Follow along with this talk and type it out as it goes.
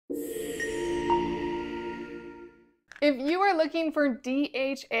If you are looking for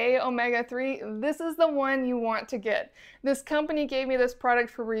DHA omega-3, this is the one you want to get. This company gave me this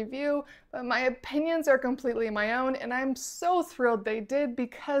product for review, but my opinions are completely my own, and I'm so thrilled they did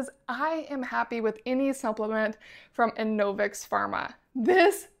because I am happy with any supplement from Innovix Pharma.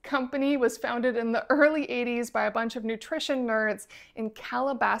 This company was founded in the early 80s by a bunch of nutrition nerds in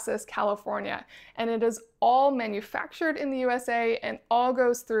Calabasas, California, and it is all manufactured in the USA and all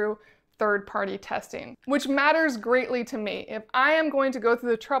goes through third-party testing, which matters greatly to me. If I am going to go through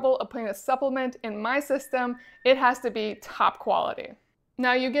the trouble of putting a supplement in my system, it has to be top quality.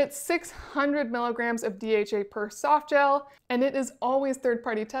 Now you get 600 milligrams of DHA per softgel, and it is always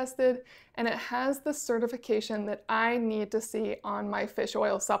third-party tested, and it has the certification that I need to see on my fish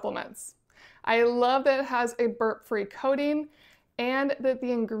oil supplements. I love that it has a burp-free coating and that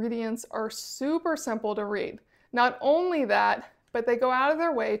the ingredients are super simple to read. Not only that, but they go out of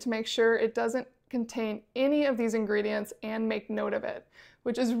their way to make sure it doesn't contain any of these ingredients and make note of it,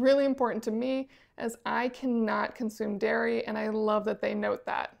 which is really important to me as I cannot consume dairy, and I love that they note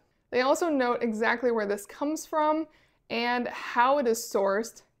that. They also note exactly where this comes from and how it is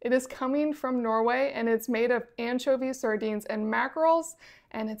sourced. It is coming from Norway, and it's made of anchovies, sardines, and mackerels,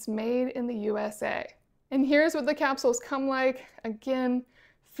 and it's made in the USA. And here's what the capsules come like. Again,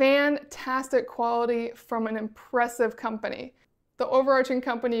 fantastic quality from an impressive company. The overarching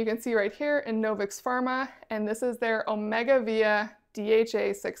company you can see right here, Innovix Pharma, and this is their OmegaVia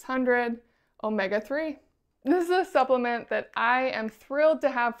DHA 600 Omega-3. This is a supplement that I am thrilled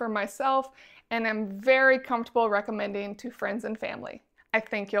to have for myself and am very comfortable recommending to friends and family. I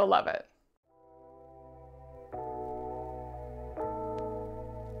think you'll love it.